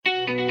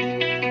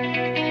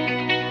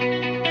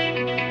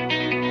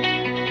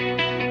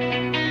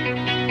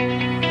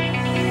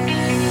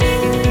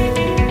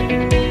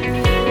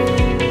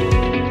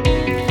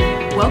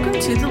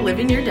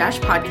Dash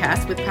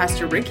podcast with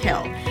Pastor Rick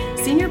Hale,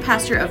 Senior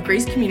Pastor of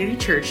Grace Community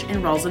Church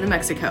in Roswell, New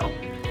Mexico.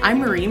 I'm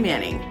Marie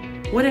Manning.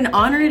 What an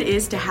honor it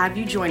is to have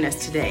you join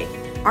us today.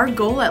 Our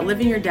goal at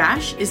Living Your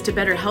Dash is to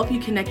better help you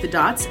connect the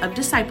dots of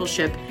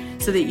discipleship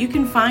so that you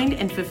can find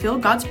and fulfill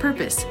God's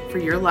purpose for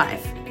your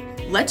life.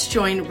 Let's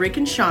join Rick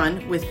and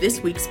Sean with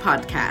this week's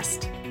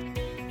podcast.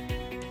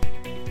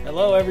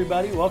 Hello,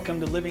 everybody. Welcome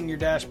to Living Your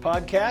Dash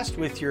podcast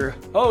with your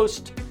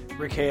host,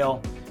 Rick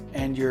Hale,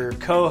 and your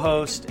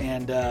co-host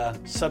and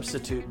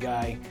substitute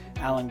guy,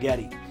 Alan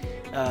Getty.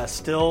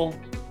 Still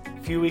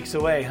a few weeks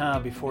away,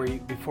 before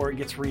it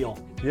gets real.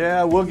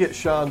 Yeah, we'll get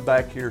Sean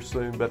back here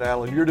soon, but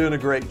Alan, you're doing a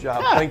great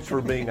job. Thanks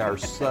for being our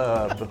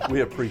sub. We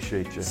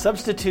appreciate you.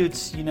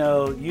 Substitutes,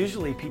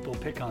 usually people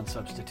pick on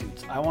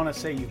substitutes. I want to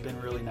say you've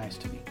been really nice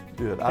to me.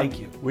 Good. Thank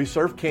you. We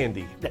serve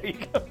candy. There you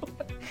go.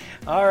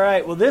 All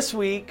right. Well, this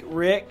week,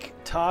 Rick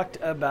talked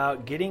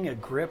about getting a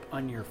grip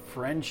on your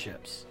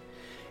friendships.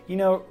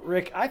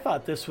 Rick, I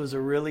thought this was a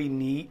really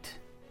neat,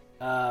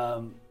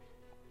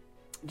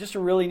 just a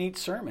really neat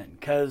sermon,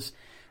 because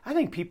I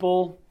think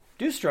people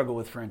do struggle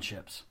with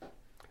friendships,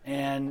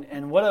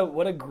 and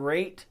what a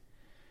great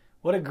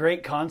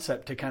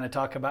concept to kind of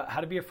talk about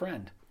how to be a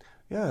friend.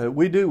 Yeah,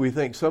 we do. We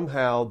think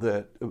somehow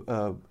that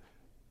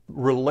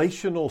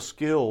relational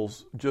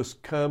skills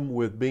just come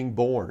with being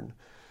born.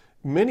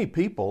 Many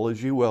people,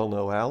 as you well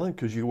know, Alan,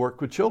 because you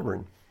work with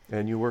children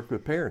and you work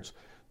with parents,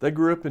 they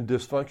grew up in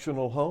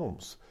dysfunctional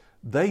homes.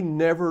 They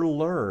never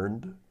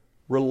learned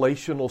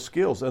relational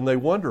skills, and they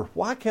wonder,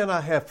 why can't I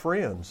have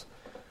friends?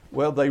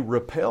 Well, they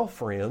repel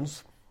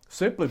friends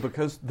simply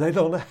because they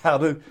don't know how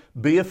to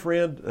be a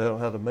friend, they don't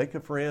know how to make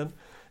a friend.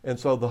 And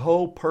so the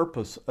whole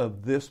purpose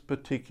of this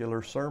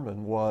particular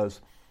sermon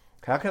was,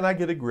 how can I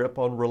get a grip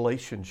on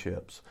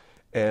relationships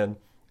and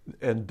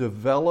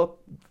develop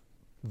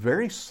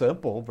very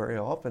simple, very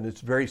often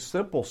it's very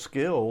simple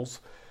skills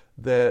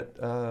that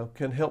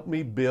can help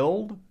me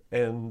build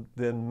and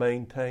then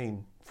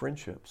maintain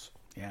friendships.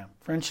 Yeah,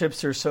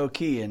 friendships are so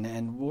key,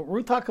 and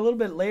we'll talk a little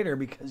bit later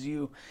because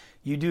you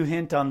do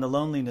hint on the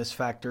loneliness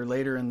factor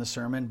later in the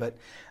sermon. But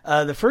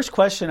the first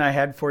question I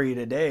had for you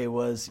today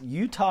was,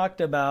 you talked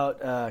about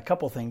a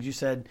couple things. You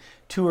said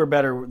two are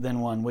better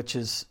than one, which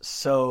is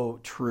so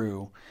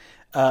true.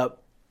 But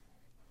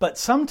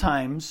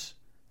sometimes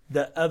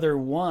the other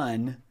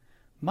one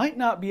might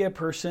not be a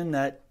person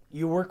that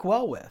you work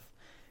well with.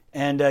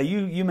 And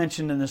you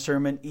mentioned in the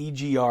sermon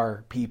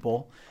EGR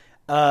people.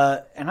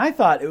 And I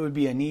thought it would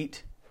be a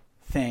neat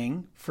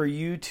thing for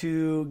you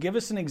to give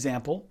us an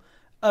example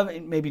of,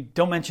 maybe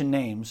don't mention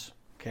names,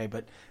 okay,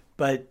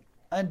 but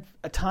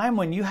a time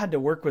when you had to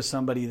work with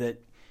somebody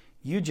that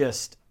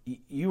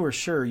you were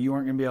sure you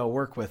weren't going to be able to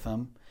work with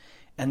them,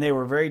 and they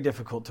were very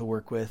difficult to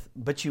work with,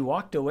 but you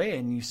walked away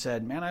and you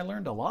said, man, I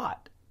learned a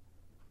lot.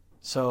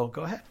 So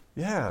go ahead.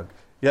 Yeah.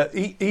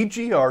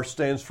 EGR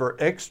stands for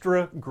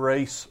Extra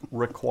Grace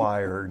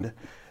Required.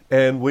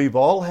 And we've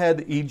all had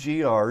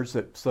EGRs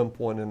at some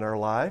point in our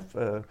life.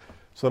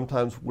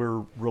 Sometimes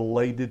we're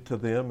related to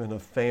them in a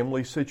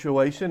family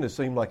situation. It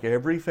seems like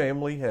every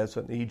family has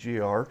an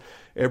EGR.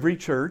 Every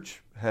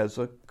church has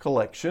a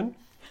collection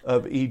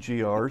of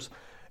EGRs.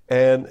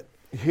 And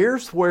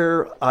here's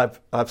where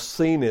I've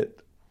seen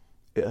it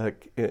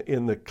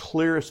in the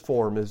clearest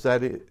form, is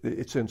that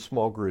it's in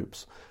small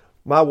groups.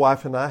 My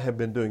wife and I have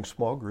been doing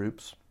small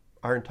groups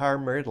our entire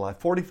married life.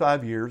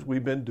 45 years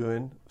we've been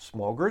doing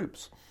small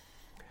groups.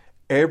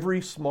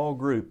 Every small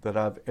group that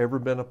I've ever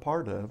been a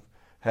part of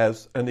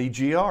has an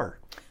EGR.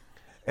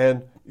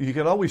 And you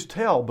can always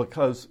tell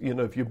because,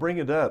 if you bring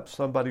it up,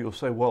 somebody will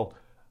say, well,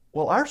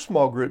 our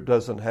small group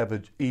doesn't have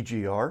an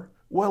EGR.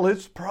 Well,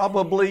 it's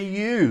probably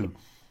you,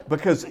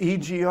 because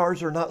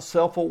EGRs are not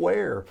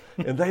self-aware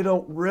and they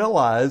don't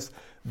realize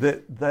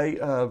that they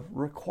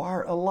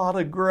require a lot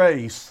of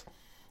grace.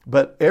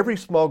 But every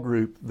small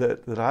group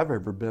that I've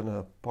ever been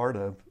a part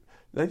of,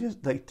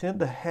 they tend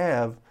to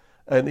have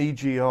an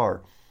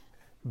EGR.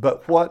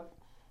 But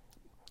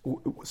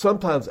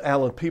sometimes,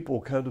 Alan, people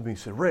will come to me and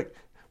say, Rick,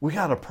 we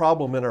got a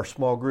problem in our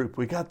small group.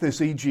 We got this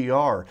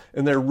EGR,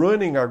 and they're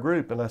ruining our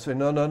group. And I say,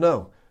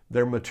 no.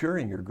 They're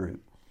maturing your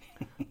group.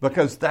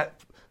 Because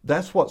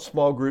that's what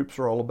small groups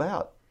are all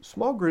about.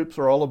 Small groups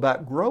are all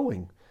about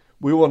growing.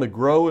 We want to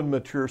grow and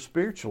mature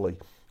spiritually.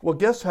 Well,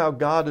 guess how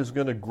God is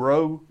going to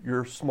grow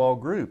your small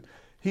group?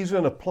 He's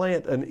going to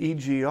plant an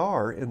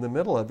EGR in the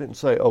middle of it and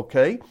say,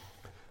 okay,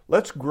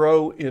 let's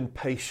grow in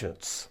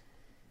patience.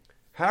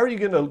 How are you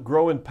going to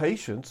grow in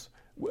patience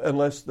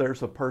unless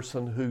there's a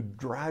person who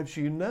drives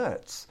you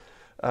nuts?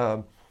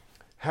 God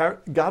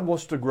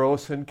wants to grow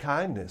us in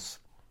kindness.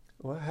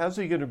 Well, how's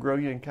he going to grow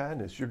you in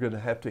kindness? You're going to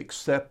have to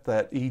accept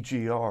that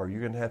EGR. You're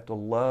going to have to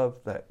love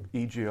that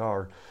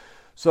EGR.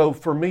 So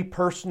for me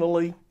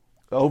personally,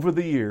 over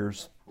the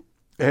years,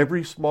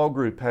 every small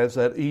group has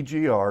that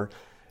EGR,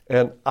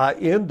 and I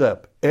end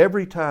up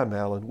every time,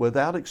 Alan,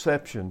 without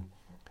exception,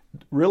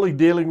 really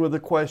dealing with the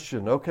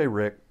question, okay,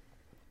 Rick,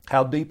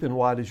 how deep and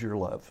wide is your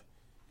love?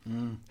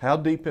 How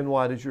deep and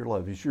wide is your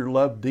love? Is your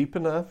love deep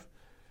enough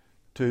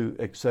to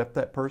accept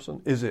that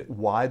person? Is it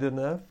wide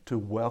enough to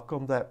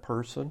welcome that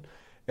person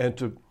and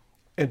to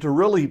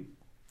really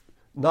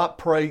not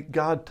pray,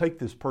 God, take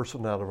this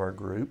person out of our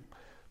group,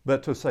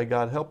 but to say,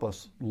 God, help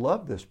us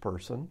love this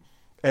person.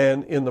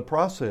 And in the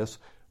process,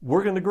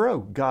 we're going to grow.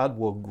 God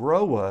will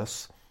grow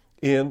us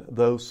in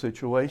those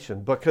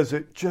situations because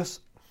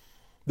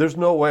there's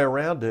no way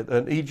around it.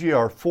 An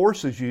EGR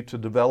forces you to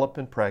develop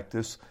and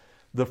practice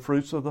the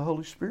fruits of the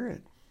Holy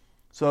Spirit.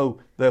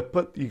 So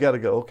you got to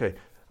go, okay,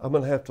 I'm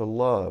going to have to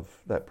love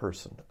that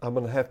person. I'm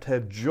going to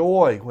have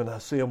joy when I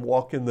see them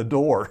walk in the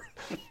door.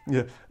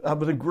 I'm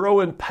going to grow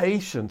in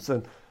patience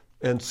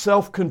and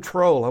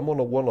self-control. I'm going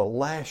to want to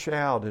lash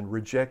out and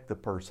reject the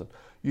person.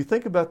 You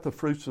think about the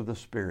fruits of the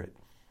Spirit.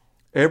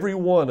 Every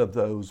one of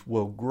those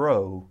will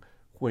grow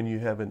when you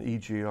have an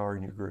EGR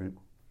in your group.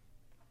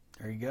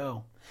 There you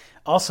go.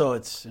 Also,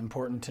 it's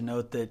important to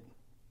note that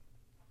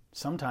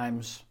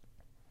sometimes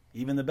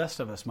even the best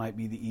of us might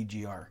be the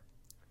EGR.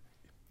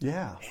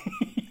 Yeah.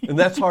 And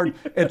that's hard.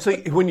 And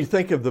see, when you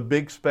think of the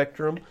big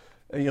spectrum,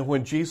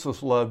 when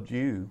Jesus loved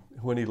you,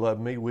 when he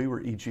loved me, we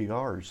were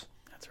EGRs.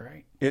 That's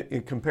right.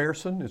 In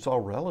comparison, it's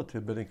all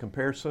relative, but in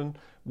comparison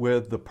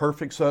with the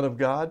perfect Son of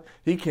God,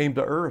 he came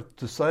to earth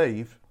to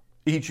save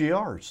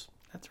EGRs.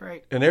 That's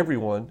right. And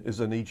everyone is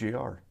an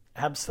EGR.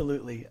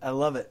 Absolutely. I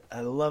love it.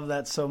 I love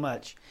that so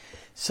much.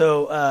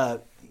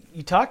 So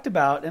you talked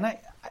about, and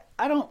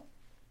I don't,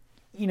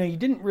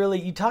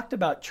 you talked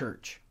about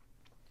church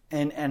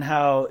and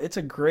how it's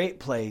a great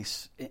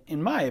place.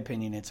 In my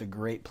opinion, it's a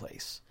great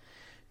place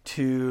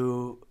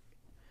to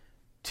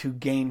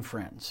gain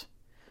friends.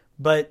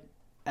 But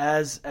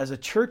as a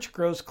church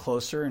grows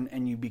closer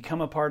and you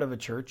become a part of a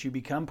church, you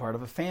become part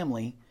of a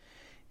family.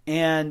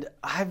 And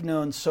I've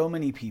known so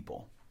many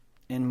people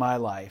in my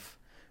life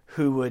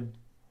who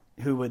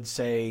would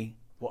say,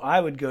 well,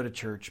 I would go to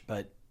church,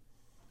 but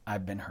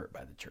I've been hurt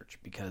by the church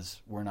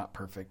because we're not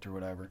perfect or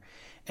whatever.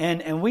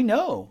 And we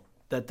know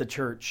that the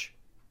church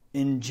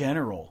in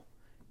general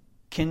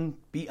can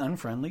be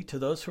unfriendly to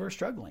those who are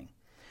struggling.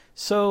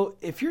 So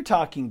if you're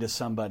talking to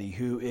somebody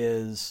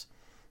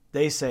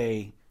they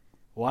say,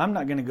 well, I'm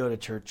not going to go to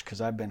church because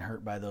I've been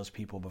hurt by those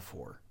people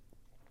before.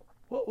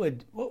 What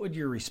would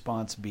your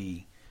response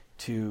be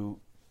to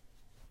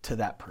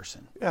that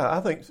person? Yeah, I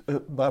think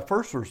my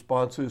first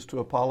response is to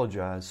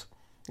apologize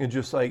and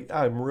just say,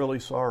 I'm really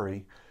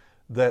sorry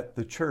that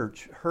the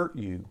church hurt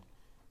you.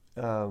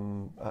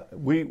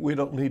 We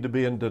don't need to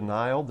be in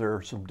denial. There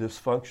are some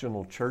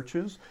dysfunctional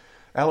churches.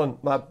 Alan,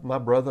 my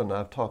brother and I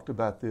have talked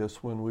about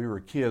this when we were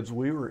kids.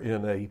 We were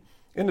in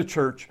a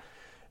church,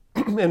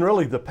 and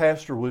really the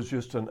pastor was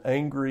just an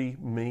angry,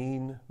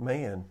 mean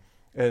man.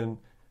 And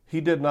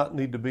he did not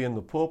need to be in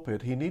the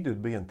pulpit. He needed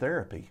to be in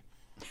therapy.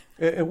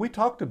 And we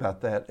talked about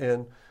that.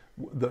 And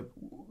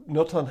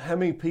no telling how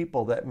many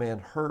people that man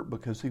hurt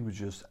because he was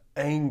just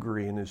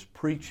angry and his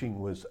preaching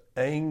was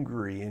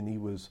angry and he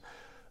was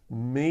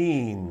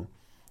mean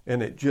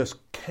and it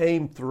just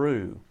came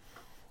through.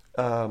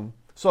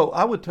 So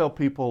I would tell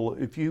people,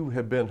 if you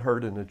have been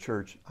hurt in the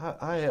church,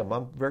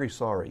 I'm very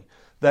sorry.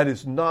 That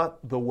is not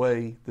the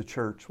way the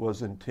church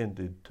was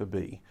intended to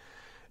be.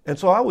 And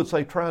so I would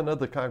say try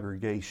another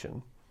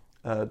congregation.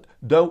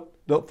 Don't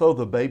throw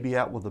the baby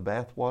out with the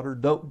bathwater.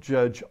 Don't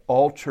judge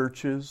all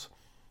churches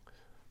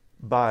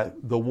by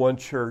the one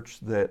church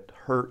that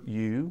hurt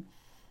you.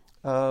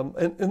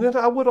 And then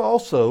I would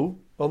also,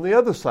 on the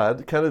other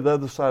side, kind of the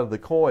other side of the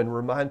coin,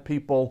 remind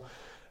people,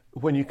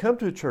 when you come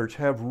to a church,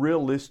 have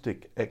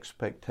realistic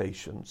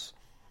expectations.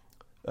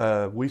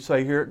 We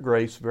say here at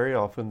Grace very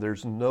often,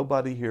 there's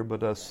nobody here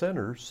but us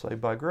sinners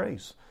saved by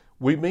grace.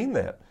 We mean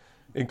that,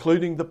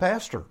 including the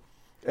pastor.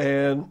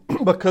 And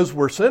because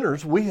we're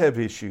sinners, we have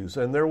issues,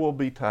 and there will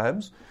be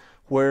times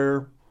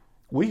where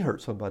we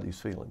hurt somebody's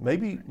feeling.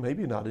 Maybe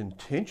not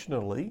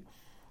intentionally,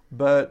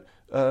 but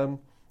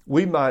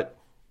we might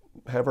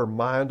have our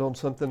mind on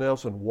something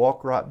else and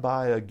walk right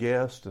by a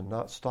guest and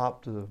not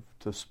stop to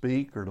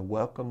speak or to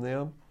welcome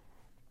them.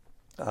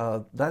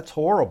 That's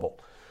horrible.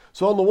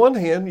 So on the one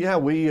hand, yeah,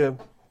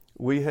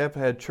 we have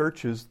had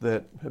churches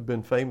that have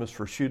been famous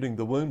for shooting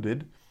the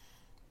wounded.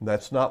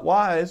 That's not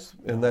wise,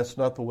 and that's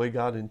not the way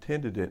God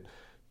intended it.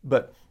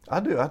 But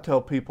I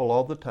tell people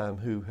all the time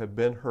who have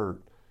been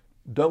hurt,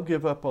 don't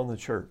give up on the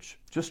church.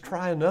 Just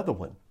try another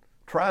one.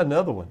 Try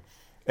another one.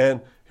 And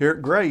here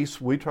at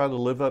Grace, we try to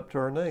live up to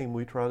our name.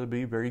 We try to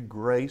be very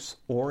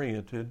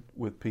grace-oriented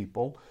with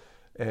people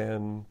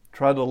and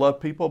try to love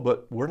people,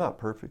 but we're not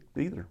perfect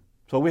either.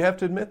 So we have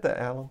to admit that,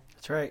 Alan.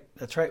 That's right.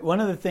 That's right. One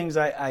of the things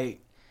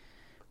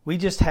we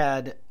just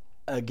had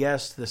a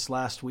guest this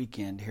last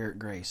weekend here at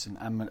Grace, and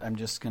I'm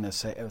just going to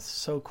say it was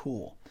so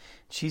cool.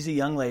 She's a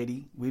young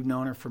lady. We've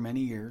known her for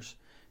many years,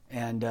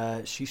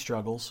 and she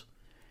struggles.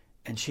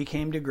 And she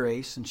came to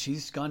Grace, and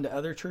she's gone to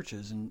other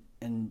churches,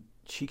 and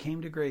she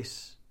came to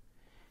Grace,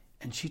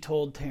 and she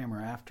told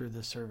Tamara after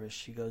the service,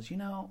 she goes,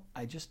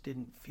 I just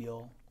didn't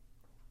feel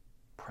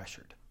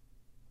pressured.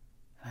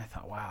 And I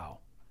thought, wow,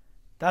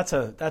 that's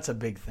a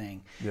big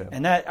thing. Yeah.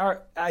 And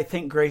I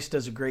think Grace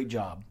does a great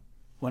job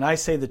when I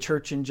say the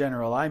church in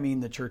general, I mean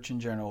the church in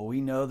general.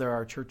 We know there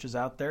are churches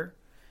out there,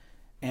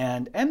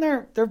 and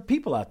there are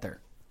people out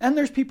there, and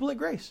there's people at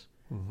Grace.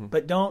 Mm-hmm.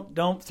 But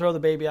don't throw the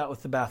baby out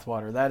with the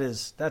bathwater.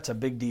 That's a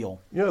big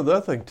deal. You know, the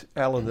other thing,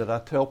 Alan, that I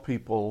tell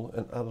people,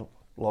 and I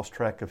lost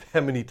track of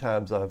how many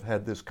times I've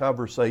had this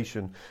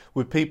conversation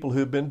with people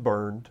who've been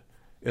burned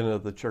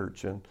in the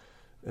church, and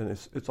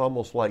it's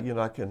almost like, you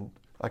know,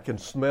 I can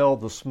smell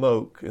the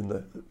smoke,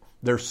 and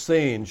they're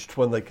singed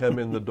when they come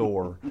in the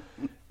door.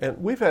 And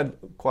we've had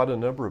quite a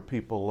number of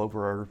people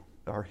over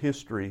our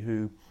history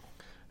who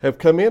have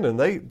come in, and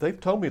they've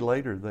told me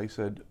later, they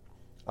said,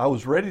 I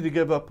was ready to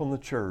give up on the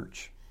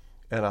church,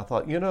 and I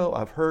thought, you know,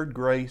 I've heard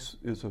Grace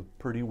is a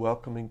pretty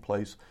welcoming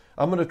place.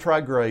 I'm going to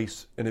try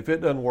Grace, and if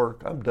it doesn't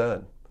work, I'm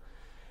done.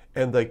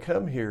 And they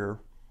come here,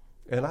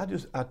 and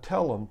I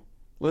tell them,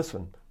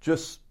 listen,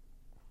 just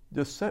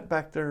sit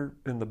back there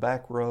in the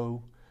back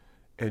row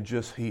and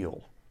just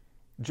heal.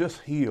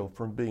 Just heal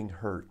from being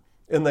hurt.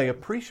 And they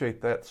appreciate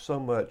that so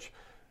much.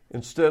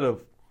 Instead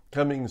of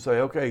coming and say,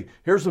 okay,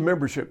 here's a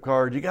membership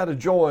card, you got to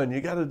join, you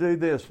got to do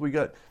this,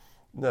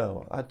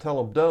 no, I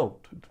tell them,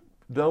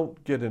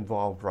 don't get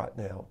involved right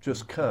now.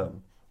 Just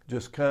come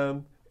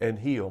and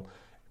heal.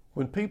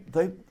 When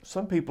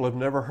some people have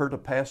never heard a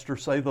pastor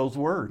say those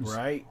words.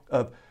 Right.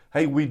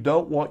 Hey, we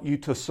don't want you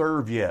to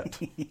serve yet.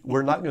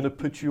 We're not going to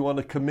put you on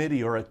a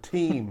committee or a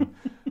team.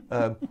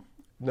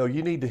 No,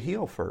 you need to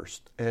heal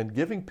first. And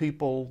giving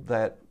people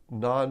that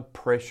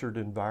non-pressured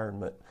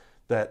environment,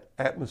 that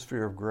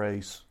atmosphere of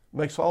grace,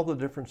 makes all the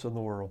difference in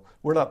the world.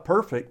 We're not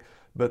perfect,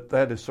 but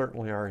that is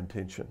certainly our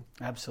intention.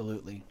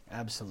 Absolutely.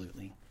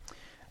 Absolutely.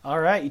 All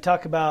right. You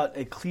talk about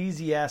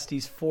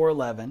Ecclesiastes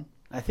 4:11.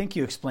 I think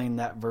you explained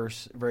that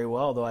verse very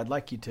well, though I'd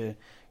like you to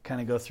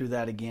kind of go through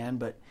that again.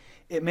 But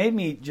it made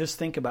me just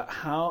think about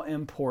how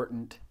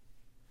important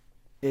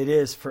it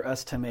is for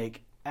us to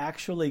make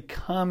actually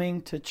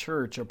coming to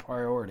church a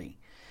priority.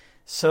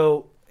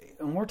 So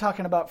when we're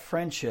talking about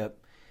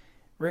friendship,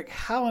 Rick,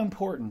 how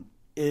important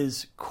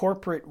is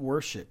corporate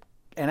worship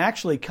and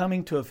actually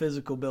coming to a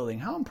physical building?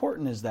 How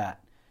important is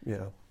that?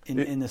 Yeah.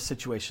 In a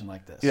situation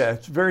like this? Yeah,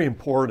 it's very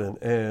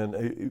important.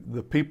 And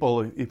the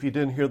people, if you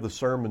didn't hear the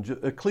sermon,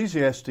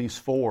 Ecclesiastes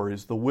 4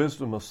 is the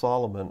wisdom of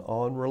Solomon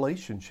on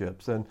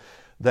relationships. And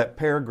that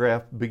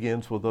paragraph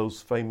begins with those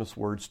famous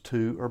words,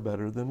 two are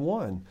better than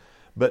one.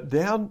 But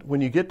down, when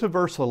you get to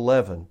verse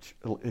 11,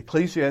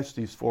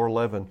 Ecclesiastes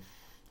 4:11,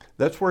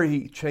 that's where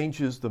he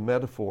changes the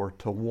metaphor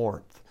to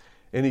warmth.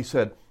 And he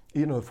said,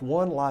 you know, if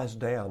one lies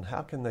down,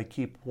 how can they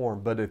keep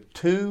warm? But if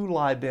two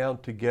lie down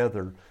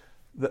together,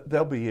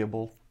 they'll be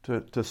able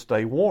to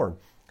stay warm.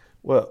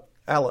 Well,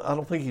 Alan, I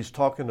don't think he's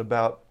talking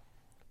about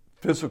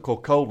physical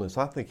coldness.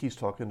 I think he's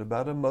talking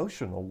about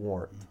emotional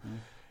warmth. Mm-hmm.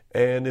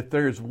 And if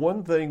there's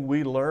one thing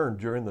we learned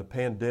during the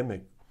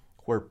pandemic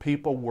where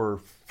people were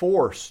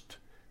forced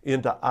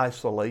into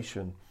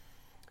isolation,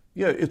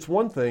 yeah, it's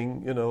one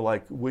thing, you know,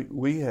 like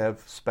we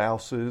have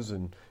spouses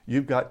and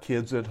you've got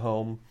kids at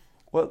home.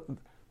 Well,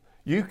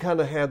 you kind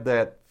of had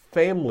that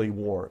family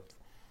warmth.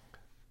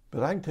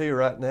 But I can tell you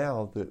right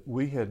now that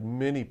we had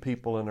many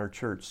people in our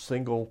church,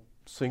 single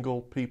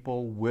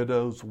people,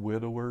 widows,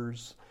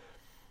 widowers.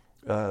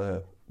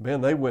 Man,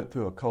 they went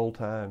through a cold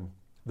time.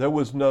 There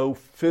was no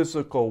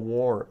physical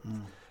warmth.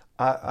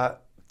 I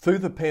through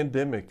the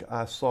pandemic,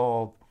 I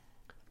saw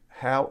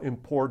how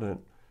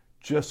important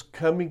just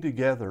coming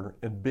together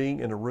and being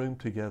in a room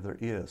together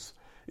is.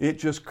 It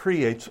just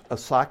creates a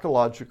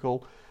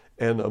psychological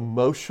and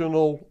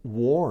emotional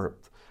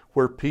warmth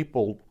where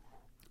people,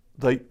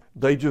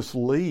 they just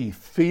leave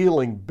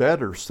feeling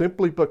better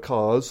simply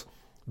because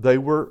they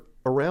were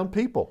around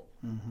people.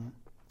 Mm-hmm.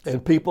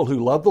 And people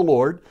who love the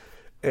Lord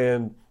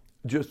and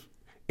just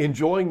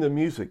enjoying the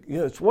music. You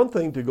know, it's one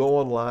thing to go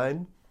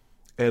online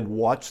and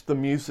watch the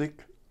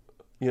music,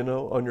 you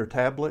know, on your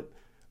tablet,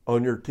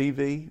 on your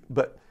TV,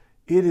 but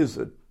it is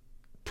a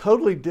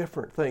totally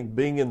different thing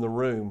being in the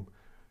room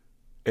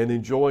and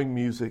enjoying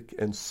music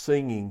and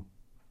singing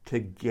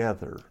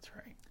together. That's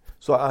right.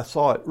 So I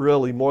saw it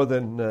really more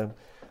than,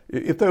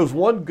 if there was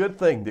one good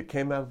thing that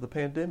came out of the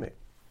pandemic,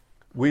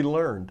 we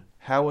learned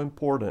how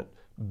important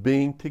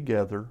being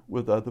together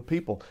with other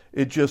people.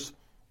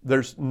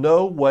 There's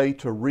no way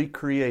to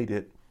recreate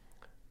it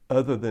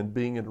other than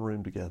being in a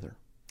room together.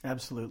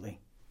 Absolutely.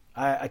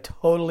 I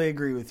totally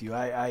agree with you.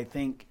 I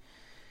think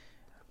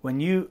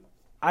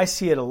I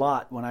see it a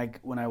lot when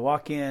I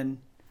walk in,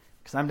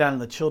 because I'm down in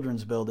the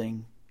children's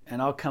building,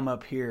 and I'll come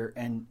up here,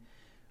 and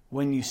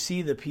when you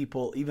see the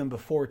people, even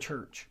before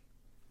church,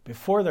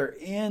 before they're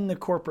in the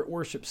corporate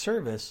worship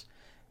service,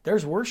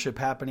 there's worship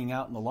happening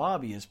out in the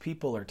lobby as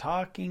people are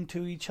talking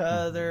to each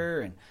other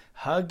and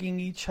hugging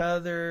each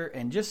other,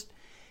 and just,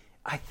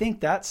 I think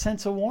that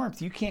sense of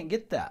warmth, you can't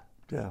get that.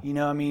 Yeah. You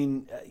know, I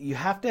mean, you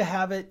have to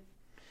have it.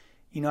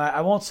 You know,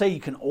 I won't say you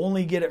can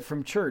only get it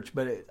from church,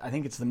 but I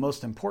think it's the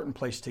most important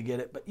place to get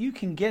it. But you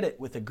can get it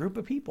with a group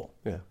of people.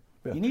 Yeah.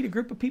 You need a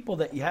group of people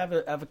that you have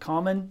a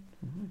common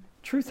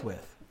truth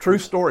with. True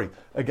story.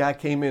 A guy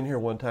came in here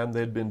one time,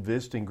 they'd been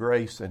visiting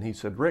Grace, and he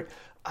said, Rick,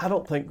 I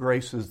don't think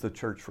Grace is the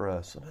church for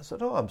us. And I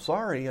said, oh, I'm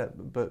sorry,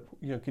 but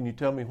can you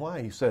tell me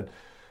why? He said,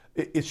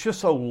 it's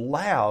just so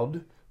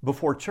loud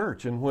before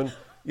church. And when,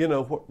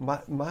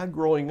 my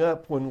growing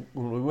up, when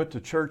we went to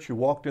church, you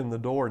walked in the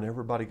door and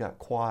everybody got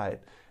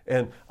quiet.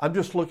 And I'm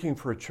just looking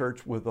for a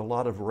church with a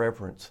lot of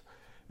reverence.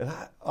 And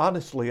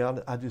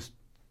I just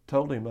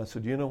told him, I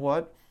said, you know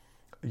what?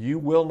 You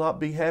will not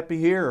be happy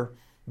here,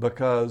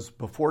 because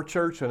before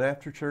church and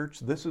after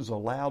church, this is a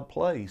loud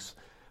place.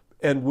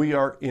 And we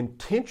are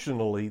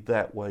intentionally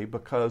that way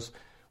because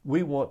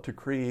we want to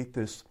create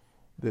this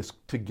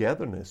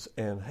togetherness.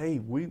 And hey,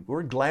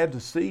 we're glad to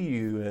see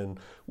you, and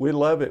we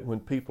love it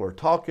when people are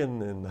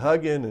talking and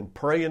hugging and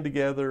praying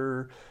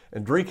together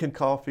and drinking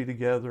coffee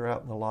together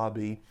out in the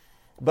lobby.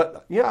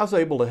 But yeah, I was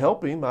able to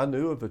help him. I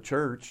knew of a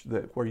church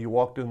that where you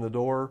walked in the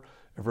door,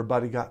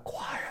 everybody got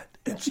quiet,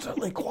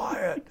 instantly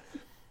quiet.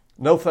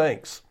 No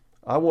thanks.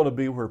 I want to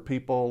be where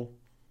people,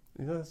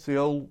 it's the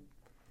old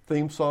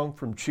theme song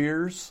from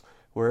Cheers,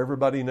 where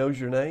everybody knows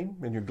your name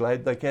and you're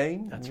glad they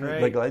came. That's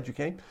right. They're glad you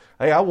came.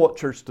 Hey, I want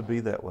church to be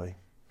that way.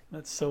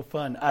 That's so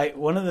fun.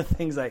 One of the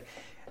things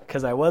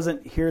because I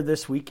wasn't here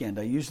this weekend,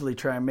 I usually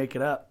try and make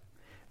it up,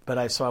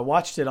 but so I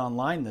watched it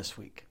online this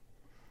week.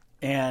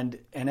 And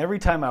every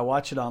time I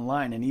watch it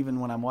online, and even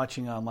when I'm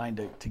watching online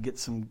to get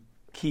some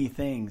key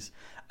things,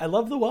 I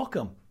love the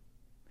welcome.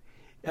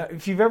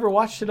 If you've ever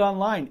watched it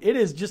online, it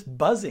is just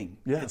buzzing.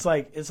 Yeah. It's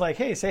like,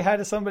 hey, say hi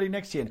to somebody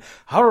next to you.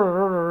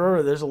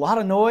 And there's a lot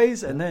of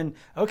noise, and then,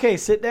 okay,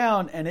 sit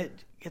down, and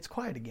it gets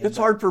quiet again. It's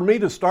hard for me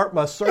to start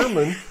my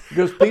sermon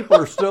because people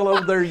are still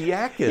over there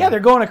yakking. Yeah,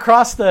 they're going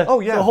across the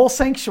whole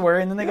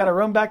sanctuary, and then they got to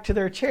run back to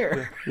their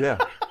chair. Yeah.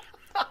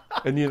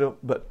 And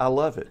but I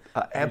love it.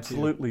 I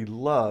absolutely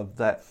love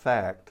that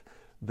fact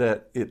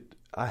that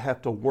I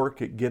have to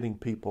work at getting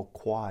people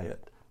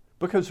quiet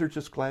because they're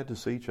just glad to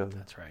see each other.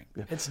 That's right.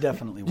 Yeah. It's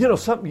definitely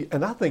something,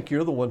 and I think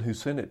you're the one who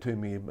sent it to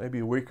me maybe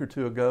a week or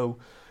two ago.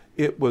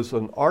 It was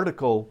an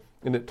article,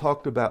 and it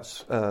talked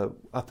about,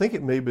 I think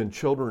it may have been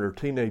children or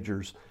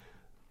teenagers.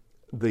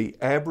 The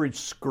average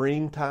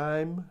screen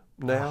time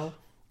now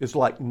is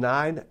like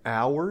 9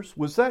 hours.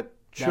 Was that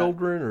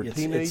children or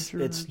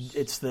teenagers?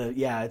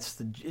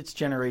 It's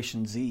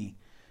Generation Z.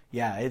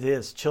 Yeah, it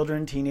is.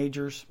 Children,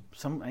 teenagers,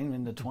 some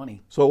into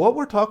 20. So what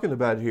we're talking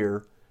about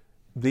here,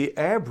 the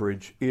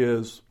average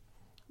is,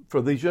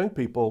 for these young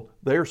people,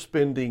 they're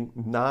spending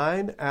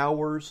 9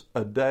 hours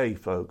a day,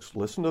 folks.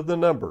 Listen to the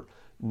number.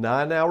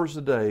 9 hours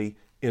a day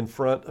in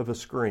front of a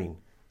screen,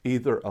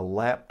 either a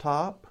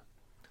laptop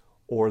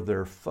or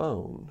their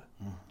phone.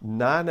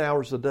 9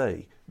 hours a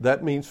day.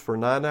 That means for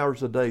 9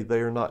 hours a day, they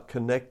are not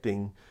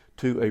connecting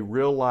to a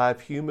real live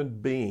human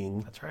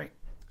being. That's right.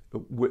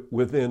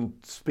 Within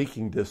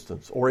speaking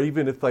distance, or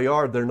even if they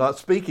are, they're not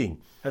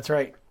speaking. That's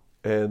right.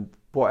 And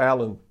boy,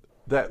 Alan,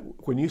 that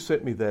when you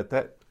sent me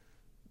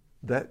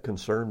that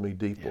concerned me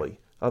deeply.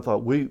 Yeah. I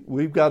thought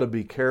we've got to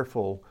be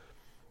careful,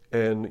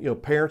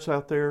 and parents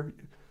out there,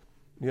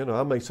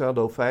 I may sound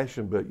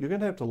old-fashioned, but you're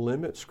going to have to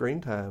limit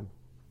screen time,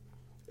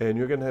 and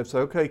you're going to have to say,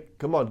 okay,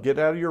 come on, get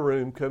out of your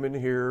room, come in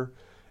here,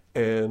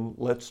 and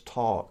let's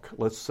talk.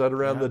 Let's sit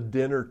around the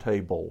dinner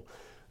table.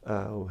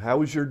 How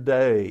was your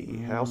day?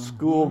 How's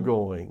school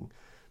going?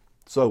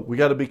 So we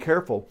got to be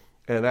careful.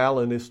 And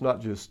Alan, it's not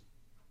just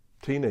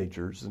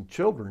teenagers and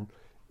children;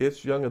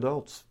 it's young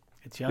adults.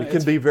 It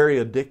can be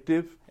very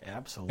addictive.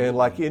 Absolutely. And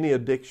like any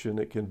addiction,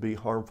 it can be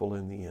harmful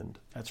in the end.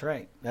 That's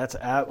right.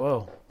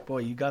 Whoa, boy,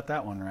 you got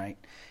that one right.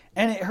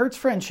 And it hurts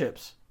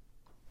friendships.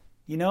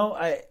 You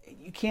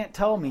can't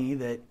tell me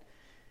that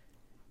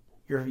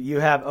you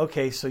have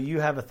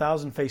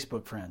 1,000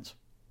 Facebook friends.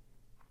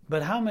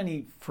 But how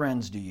many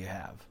friends do you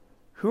have?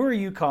 Who are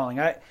you calling?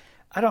 I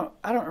don't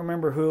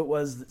remember who it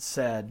was that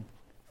said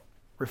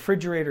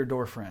refrigerator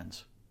door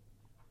friends.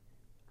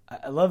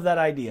 I love that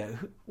idea.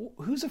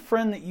 Who's a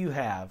friend that you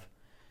have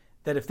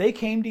that if they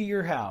came to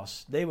your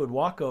house, they would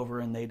walk over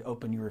and they'd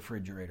open your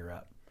refrigerator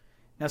up?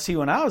 Now, see,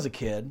 when I was a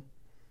kid,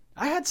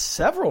 I had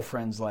several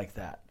friends like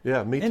that.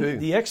 Yeah, me too.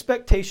 The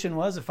expectation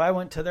was if I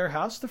went to their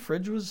house, the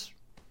fridge was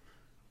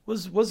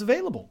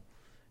available.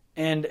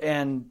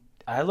 And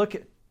I look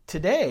at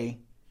today,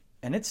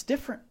 and it's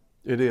different.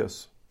 It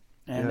is.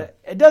 And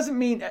it doesn't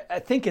mean, I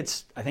think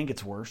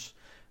it's worse,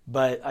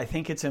 but I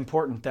think it's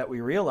important that we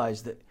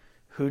realize that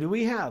who do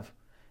we have?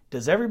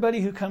 Does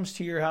everybody who comes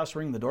to your house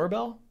ring the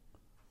doorbell?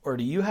 Or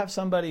do you have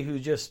somebody who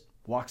just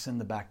walks in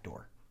the back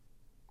door?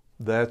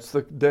 That's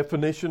the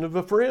definition of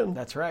a friend.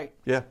 That's right.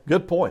 Yeah,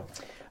 good point.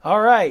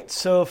 All right,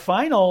 so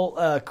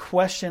final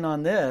question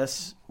on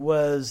this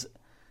was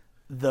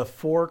the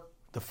four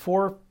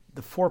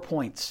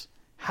points.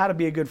 How to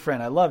be a good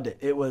friend. I loved it.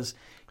 It was,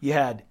 you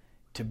had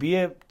to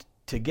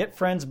get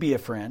friends, be a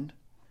friend.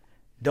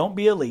 Don't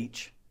be a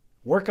leech.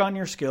 Work on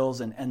your skills.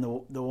 And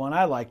the one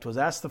I liked was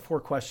ask the 4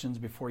 questions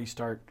before you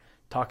start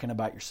talking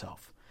about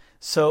yourself.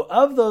 So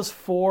of those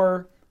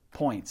 4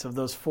 points, of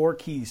those 4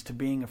 keys to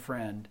being a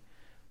friend,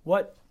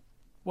 what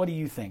do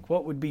you think?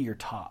 What would be your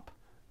top?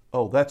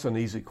 Oh, that's an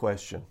easy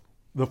question.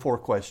 The 4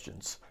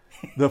 questions.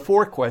 The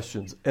 4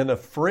 questions. And a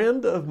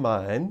friend of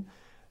mine,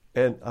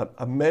 and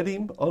I met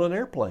him on an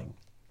airplane,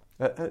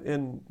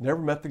 and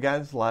never met the guy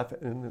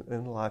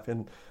in life.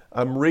 And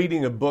I'm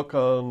reading a book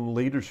on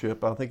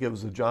leadership. I think it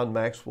was a John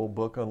Maxwell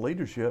book on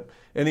leadership.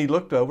 And he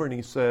looked over and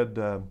he said,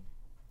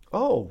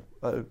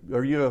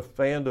 are you a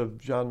fan of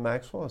John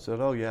Maxwell? I said,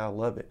 oh yeah, I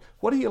love it.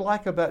 What do you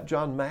like about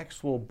John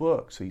Maxwell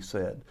books? He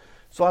said.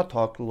 So I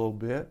talked a little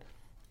bit,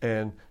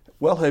 and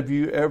well, have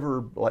you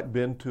ever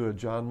been to a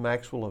John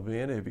Maxwell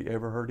event? Have you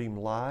ever heard him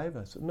live?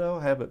 I said, no,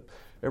 I haven't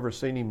ever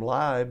seen him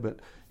live, but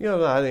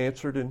I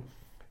answered, and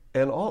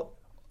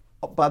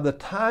by the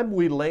time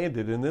we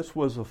landed, and this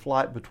was a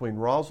flight between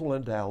Roswell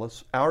and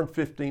Dallas, hour and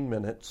 15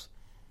 minutes.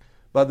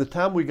 By the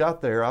time we got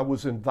there, I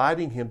was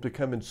inviting him to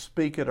come and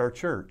speak at our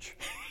church.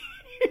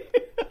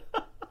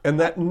 And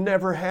that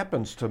never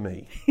happens to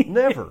me.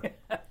 Never.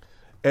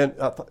 And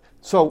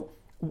so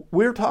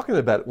we were talking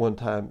about it one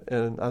time,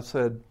 and I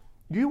said,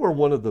 you were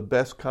one of the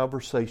best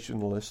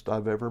conversationalists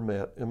I've ever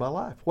met in my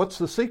life. What's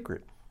the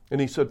secret? And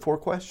he said, 4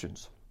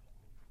 questions.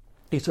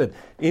 He said,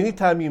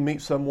 anytime you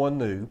meet someone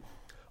new,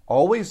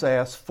 always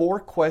ask 4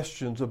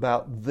 questions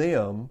about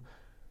them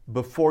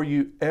before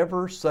you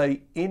ever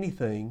say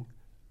anything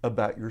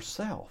about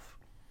yourself.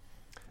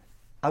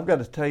 I've got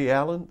to tell you,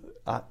 Alan,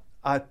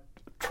 I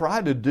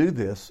try to do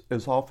this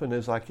as often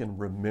as I can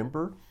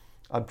remember.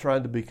 I'm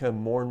trying to become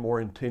more and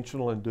more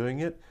intentional in doing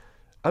it.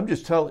 I'm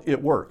just telling you,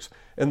 it works.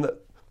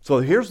 So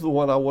here's the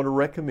one I want to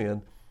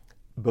recommend.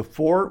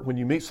 When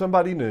you meet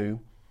somebody new,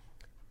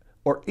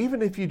 or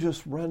even if you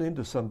just run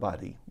into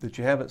somebody that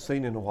you haven't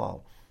seen in a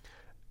while,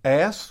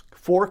 ask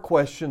 4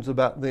 questions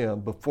about them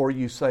before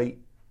you say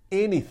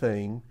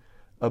anything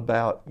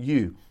about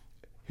you.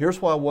 Here's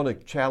why I want to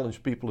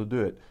challenge people to do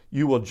it.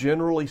 You will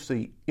generally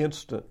see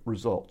instant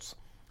results.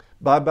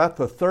 By about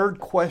the 3rd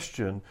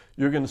question,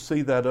 you're going to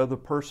see that other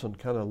person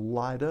kind of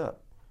light up.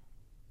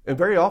 And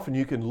very often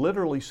you can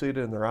literally see it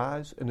in their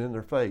eyes and in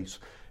their face.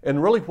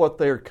 And really what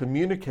they're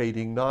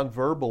communicating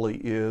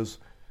non-verbally is,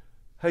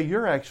 hey,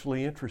 you're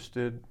actually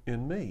interested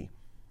in me.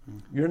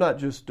 Mm-hmm. You're not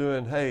just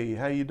doing, hey,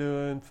 how you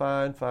doing?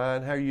 Fine,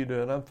 fine. How are you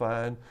doing? I'm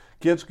fine.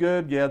 Kids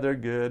good? Yeah, they're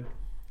good.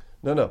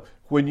 No.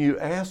 When you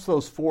ask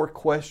those 4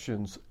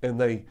 questions and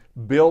they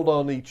build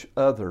on each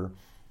other,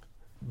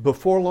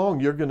 before long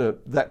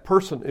that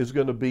person is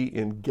going to be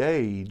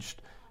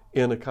engaged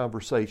in a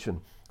conversation.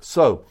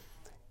 So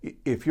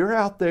if you're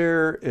out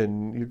there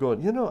and you're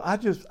going,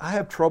 I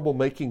have trouble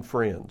making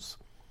friends,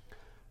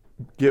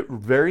 get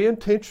very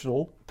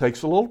intentional,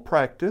 takes a little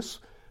practice,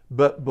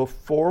 but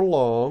before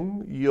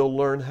long you'll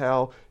learn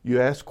how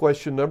you ask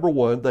question number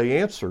 1, they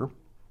answer,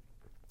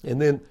 and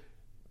then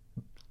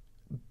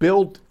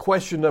build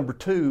question number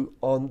 2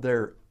 on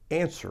their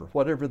answer,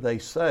 whatever they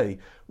say,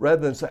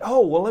 rather than say,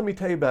 oh, well, let me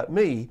tell you about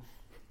me.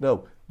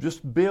 No,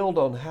 just build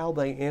on how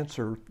they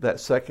answer that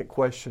 2nd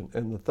question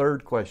and the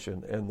 3rd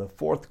question and the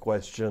 4th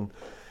question.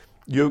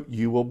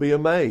 You will be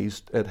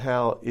amazed at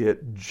how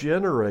it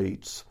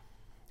generates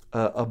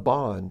a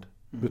bond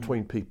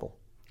between people.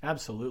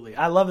 Absolutely.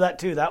 I love that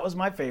too. That was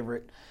my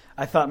favorite.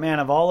 I thought, man,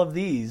 of all of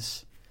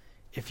these,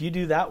 if you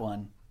do that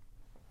one,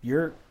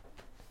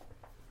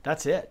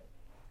 that's it.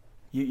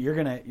 You're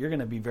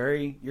gonna be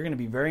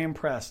very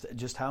impressed at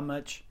just how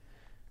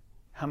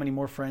many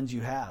more friends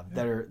you have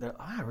that are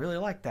I really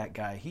like that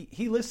guy.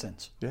 He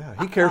listens. Yeah,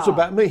 he cares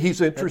about me.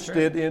 He's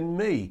interested in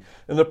me.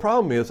 And the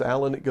problem is,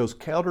 Alan, it goes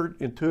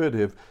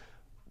counterintuitive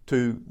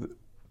to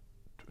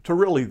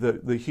really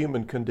the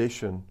human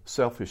condition,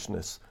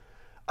 selfishness.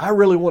 I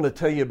really want to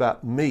tell you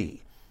about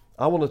me.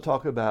 I want to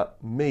talk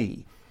about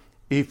me.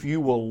 If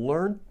you will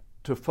learn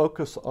to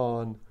focus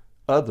on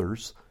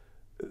others,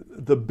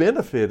 the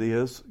benefit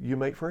is you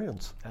make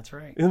friends. That's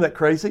right. Isn't that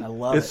crazy? I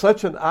love it. It's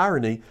such an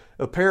irony,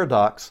 a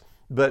paradox,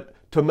 but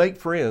to make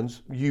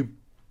friends, you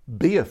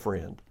be a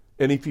friend.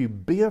 And if you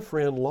be a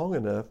friend long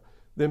enough,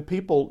 then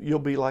you'll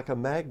be like a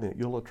magnet.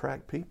 You'll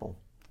attract people.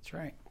 That's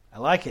right. I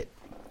like it.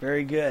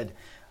 Very good.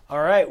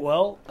 All right.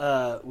 Well,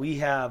 we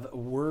have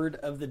word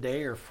of the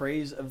day or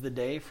phrase of the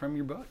day from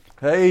your book.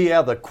 Hey,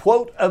 yeah, the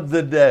quote of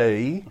the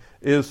day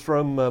is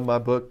from my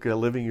book,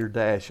 Living Your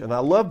Dash. And I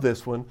love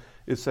this one.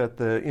 It's at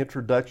the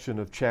introduction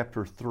of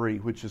chapter 3,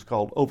 which is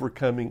called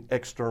Overcoming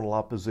External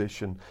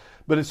Opposition.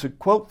 But it's a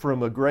quote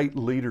from a great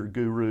leader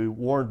guru,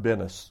 Warren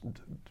Bennis,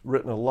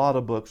 written a lot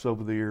of books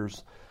over the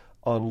years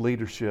on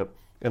leadership.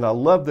 And I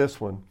love this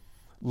one.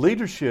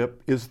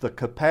 Leadership is the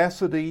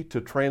capacity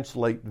to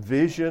translate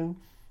vision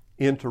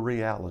into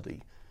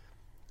reality.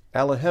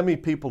 Alan, how many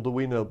people do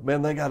we know?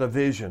 Man, they got a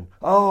vision.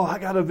 Oh, I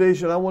got a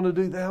vision. I want to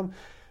do them.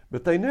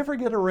 But they never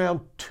get around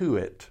to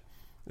it.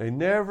 They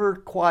never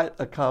quite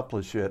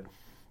accomplish it.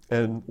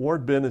 And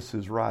Warren Bennis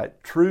is right.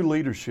 True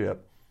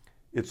leadership,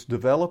 it's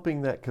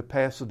developing that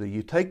capacity.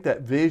 You take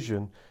that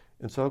vision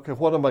and say, okay,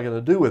 what am I going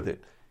to do with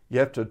it? You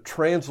have to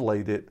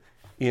translate it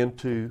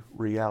into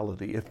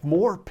reality. If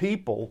more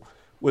people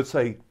would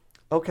say,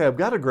 okay, I've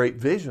got a great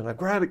vision, I've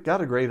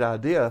got a great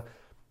idea,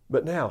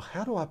 but now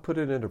how do I put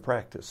it into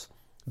practice?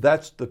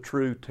 That's the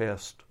true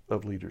test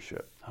of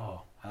leadership.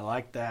 Oh, I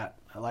like that.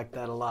 I like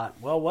that a lot.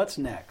 Well, what's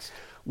next?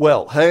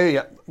 Well,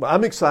 hey,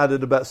 I'm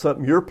excited about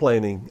something you're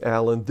planning,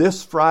 Alan.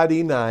 This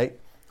Friday night,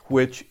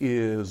 which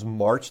is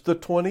March the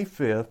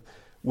 25th,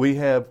 we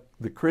have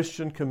the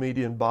Christian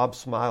comedian Bob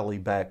Smiley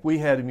back. We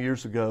had him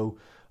years ago.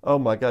 Oh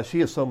my gosh,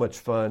 he is so much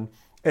fun.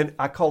 And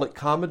I call it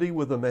comedy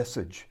with a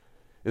message.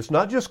 It's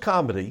not just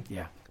comedy,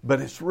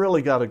 but it's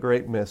really got a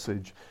great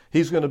message.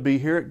 He's going to be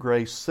here at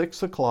Grace,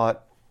 6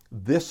 o'clock,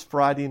 this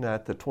Friday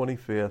night, the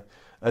 25th.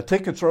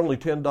 Tickets are only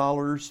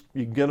 $10.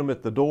 You can get them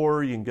at the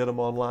door. You can get them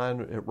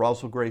online at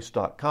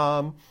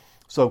roswellgrace.com.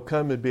 So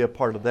come and be a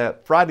part of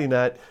that Friday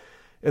night.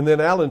 And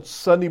then, Alan,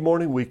 Sunday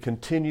morning, we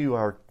continue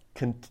our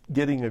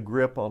Getting a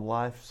Grip on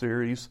Life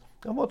series.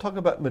 I'm going to talk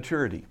about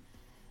maturity.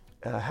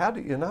 And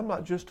I'm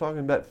not just talking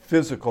about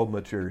physical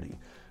maturity,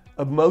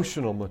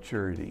 emotional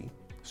maturity,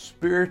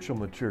 spiritual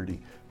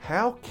maturity.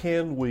 How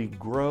can we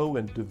grow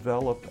and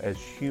develop as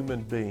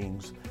human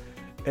beings?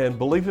 And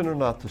believe it or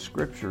not, the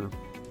Scripture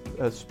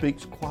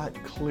speaks quite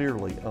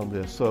clearly on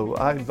this. So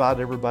I invite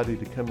everybody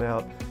to come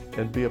out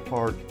and be a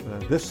part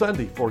this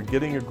Sunday for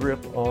Getting a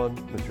Grip on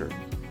Maturity.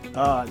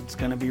 It's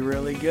going to be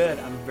really good.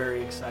 I'm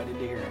very excited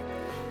to hear it.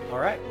 All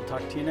right, we'll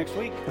talk to you next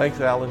week. Thanks,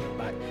 Alan.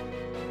 Bye.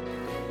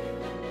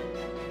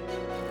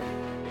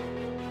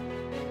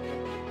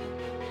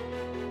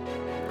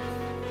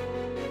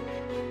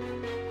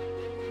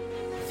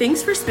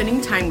 Thanks for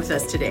spending time with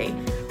us today.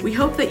 We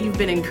hope that you've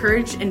been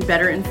encouraged and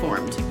better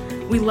informed.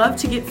 We love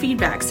to get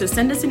feedback, so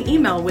send us an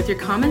email with your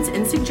comments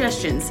and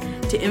suggestions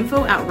to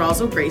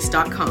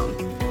info@roswellgrace.com.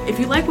 If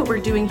you like what we're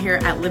doing here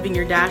at Living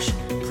Your Dash,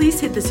 please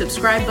hit the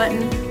subscribe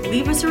button,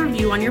 leave us a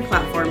review on your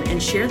platform,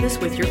 and share this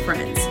with your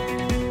friends.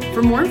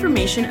 For more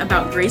information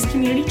about Grace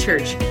Community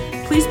Church,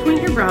 please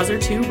point your browser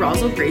to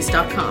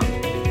roswellgrace.com.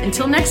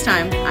 Until next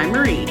time, I'm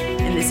Marie,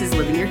 and this is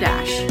Living Your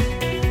Dash.